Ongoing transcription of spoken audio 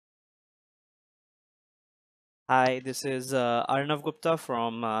Hi, this is Arnav Gupta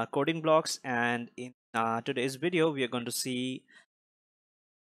from Coding Blocks, and in today's video, we are going to see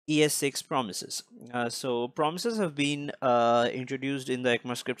ES6 promises. So promises have been introduced in the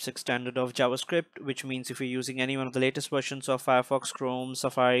ECMAScript 6 standard of JavaScript, which means if you're using any one of the latest versions of Firefox, Chrome,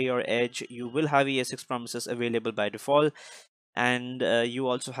 Safari, or Edge, you will have ES6 promises available by default, and you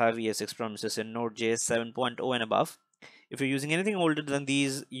also have ES6 promises in Node.js 7.0 and above. If you're using anything older than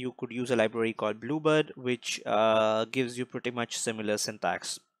these, you could use a library called Bluebird, which gives you pretty much similar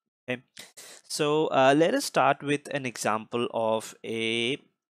syntax. Okay, so let us start with an example of a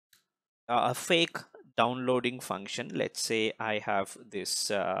fake downloading function. Let's say I have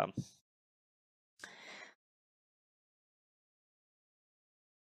this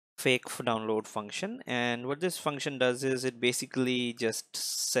fake download function, and what this function does is it basically just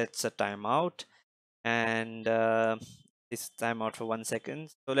sets a timeout, and this timeout for 1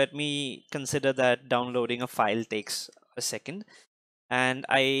 second. So let me consider that downloading a file takes a second, and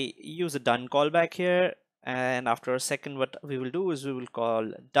I use a done callback here. And after a second, what we will do is we will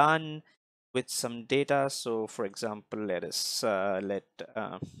call done with some data. So for example, let us let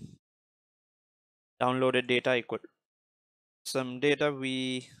downloaded data equal some data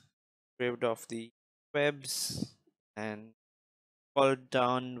we scraped off the webs and called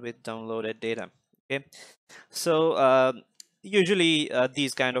down with downloaded data. Okay, so usually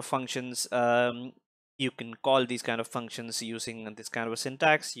these kind of functions, you can call these kind of functions using this kind of a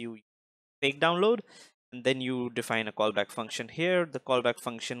syntax. You fake download, and then you define a callback function here. The callback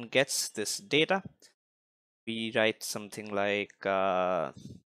function gets this data. We write something like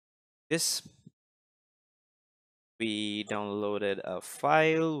this. We downloaded a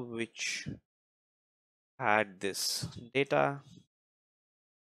file which had this data,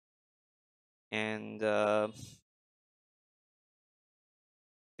 and thing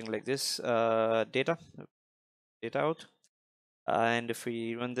like this, data out. And if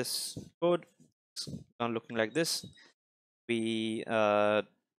we run this code, it's not looking like this. We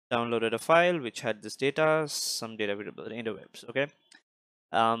downloaded a file which had this data, some data available in the webs. Okay,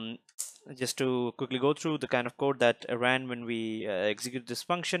 just to quickly go through the kind of code that ran when we execute this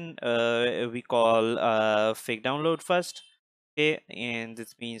function. We call fake download first. Okay, and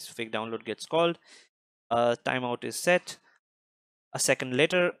this means fake download gets called. Timeout is set. A second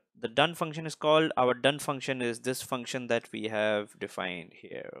later, the done function is called. Our done function is this function that we have defined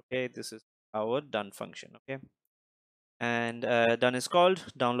here. Okay, this is our done function. Okay, and done is called.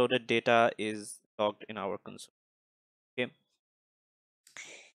 Downloaded data is logged in our console. Okay,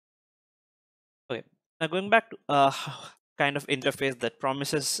 okay. Now going back to kind of interface that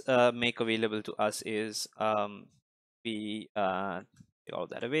promises make available to us is we take all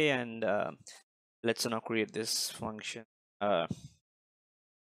that away, and let's now create this function.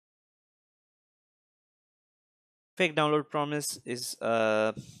 Fake download promise is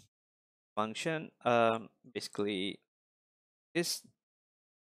a function. Basically, this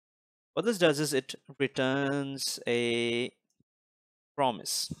what this does is it returns a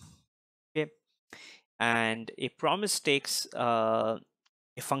promise. Okay, and a promise takes a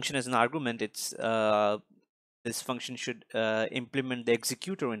function as an argument. It's this function should implement the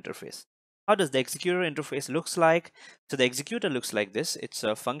executor interface. How does the executor interface looks like? So the executor looks like this. It's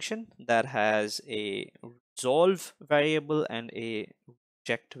a function that has a resolve variable and a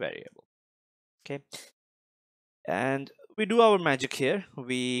reject variable. Okay, and we do our magic here.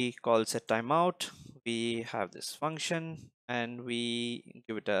 We call set timeout. We have this function, and we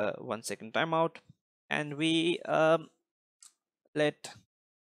give it a 1 second timeout, and we let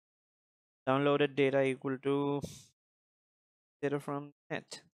downloaded data equal to data from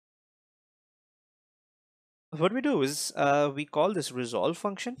net. What we do is we call this resolve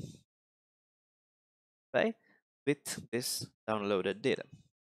function, right, with this downloaded data.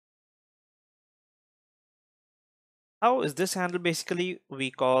 How is this handled? Basically, we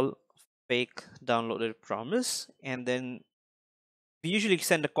call fake downloaded promise, and then we usually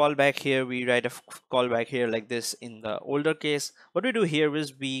send a callback here. We write a callback here like this in the older case. What we do here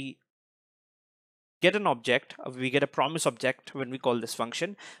is we get an object, we get a promise object when we call this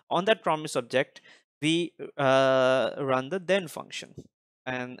function. On that promise object, we run the then function,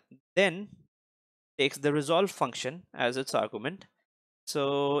 and then takes the resolve function as its argument.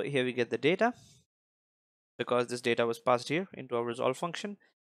 So here we get the data, because this data was passed here into our resolve function,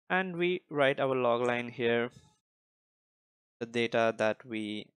 and we write our log line here. The data that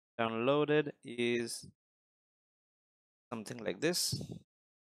we downloaded is something like this,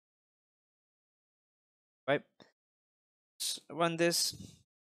 right? Run this,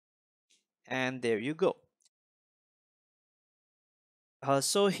 and there you go.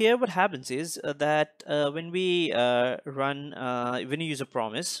 So here what happens is that when we when you use a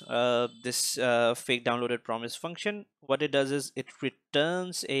promise, this fake downloaded promise function, what it does is it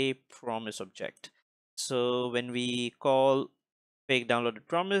returns a promise object. So when we call fake downloaded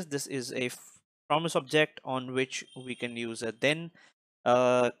promise, this is a promise object on which we can use a then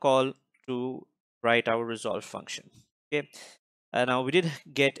call to write our resolve function. Okay. Now we did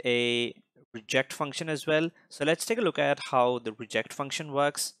get a reject function as well. So let's take a look at how the reject function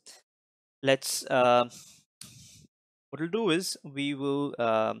works. Let's what we'll do is we will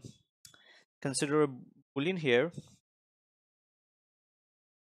consider a boolean here,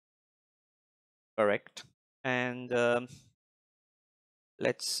 correct, and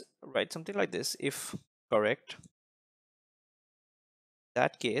let's write something like this: if correct,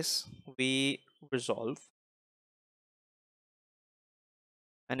 that case we resolve,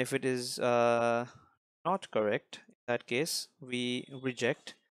 and if it is not correct, in that case we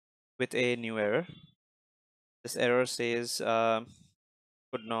reject with a new error. This error says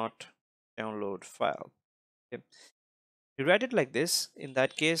could not download file. Okay. We write it like this. In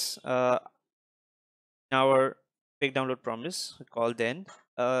that case, in our fake download promise call then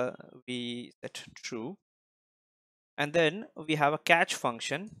we set true, and then we have a catch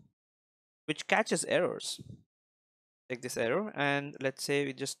function which catches errors. Take this error and let's say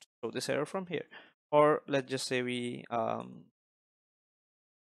we just throw this error from here, or let's just say we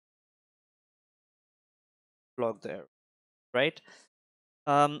log the error, right?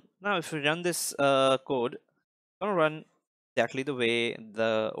 Now if we run this code, it's gonna run exactly the way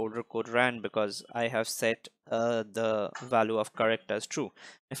the older code ran, because I have set the value of correct as true.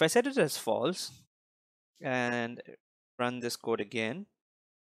 If I set it as false and run this code again,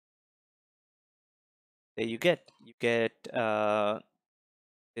 there you get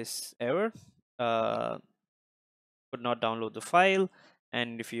this error, could not download the file.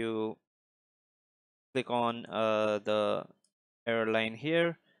 And if you click on the error line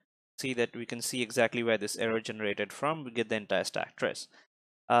here, see that we can see exactly where this error generated from. We get the entire stack trace.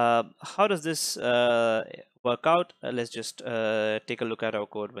 How does this work out? Let's just take a look at our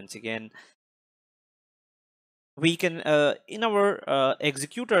code once again. We can in our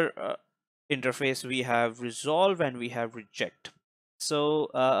executor interface, we have resolve and we have reject. So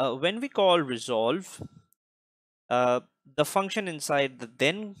when we call resolve, the function inside the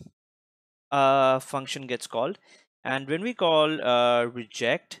then function gets called, and when we call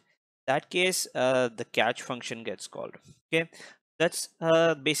reject, that case the catch function gets called. Okay, that's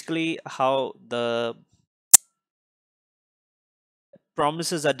basically how the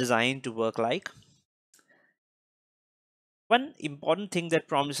promises are designed to work like. One important thing that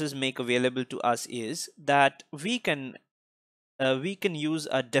promises make available to us is that we can use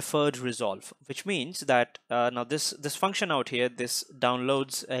a deferred resolve, which means that now this function out here, this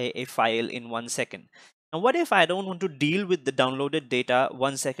downloads a file in 1 second. Now what if I don't want to deal with the downloaded data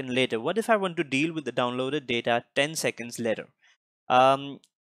 1 second later? What if I want to deal with the downloaded data 10 seconds later?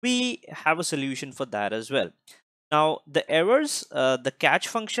 We have a solution for that as well. Now the errors, the catch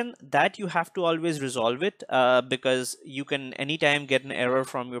function, that you have to always resolve it because you can anytime get an error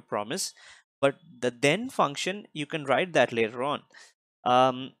from your promise. But the then function, you can write that later on.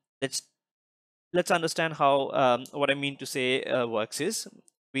 Um, let's understand how what I mean to say works is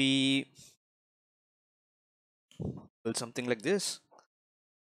we build something like this.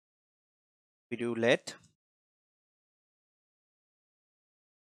 We do let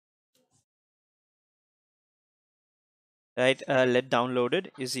right let downloaded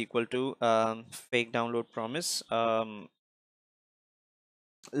is equal to fake download promise.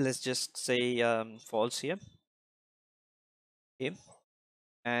 Let's just say false here. Okay,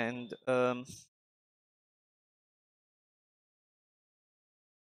 and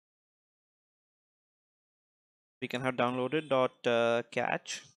we can have downloaded dot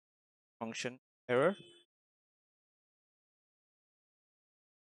catch function error.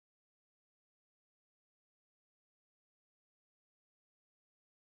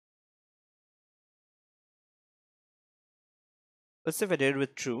 Let's say if I did it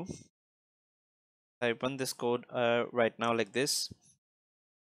with true, I run this code right now like this.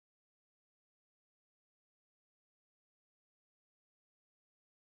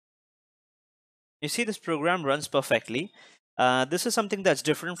 You see this program runs perfectly. This is something that's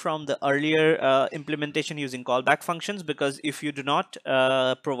different from the earlier implementation using callback functions, because if you do not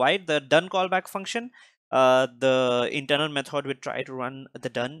provide the done callback function, the internal method will try to run the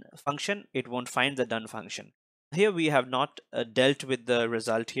done function. It won't find the done function. Here we have not dealt with the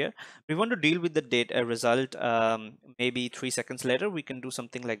result here. We want to deal with the data result maybe 3 seconds later. We can do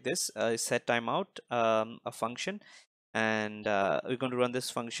something like this, set timeout, a function. and we're going to run this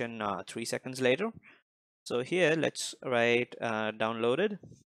function 3 seconds later. So here let's write downloaded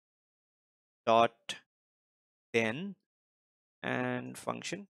dot then and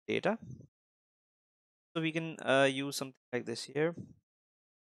function data. So we can use something like this here.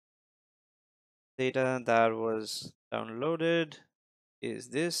 Data that was downloaded is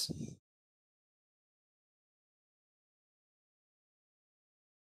this.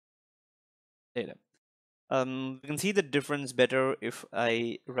 Data. We can see the difference better if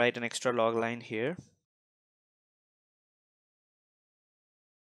I write an extra log line here.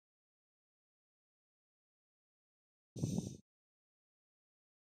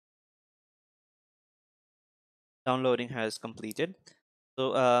 Downloading has completed.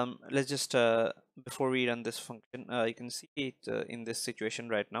 So let's just, before we run this function, you can see it in this situation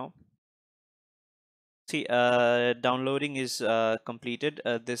right now. See, downloading is completed.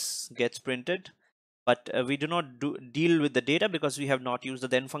 This gets printed, but we do not deal with the data because we have not used the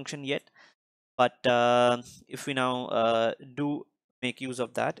then function yet. But if we now do make use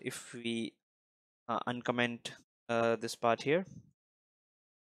of that, if we uncomment this part here,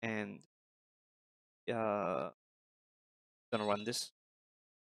 and gonna run this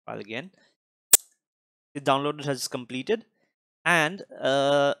file again, the download has completed, and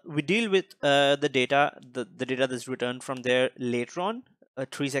we deal with the data, the data that's returned from there later on,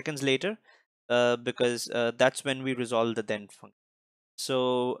 3 seconds later, because that's when we resolve the then function.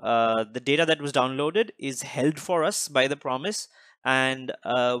 So the data that was downloaded is held for us by the promise, and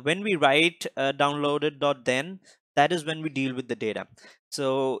when we write downloaded.then, that is when we deal with the data.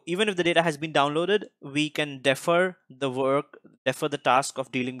 So even if the data has been downloaded, we can defer the task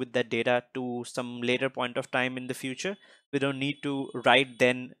of dealing with that data to some later point of time in the future. We don't need to write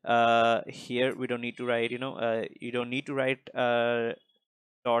then here. We don't need to write, you don't need to write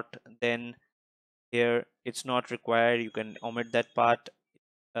dot then here. It's not required. You can omit that part.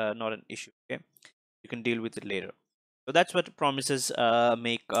 Not an issue. Okay, you can deal with it later. So that's what promises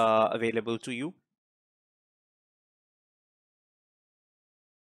make available to you.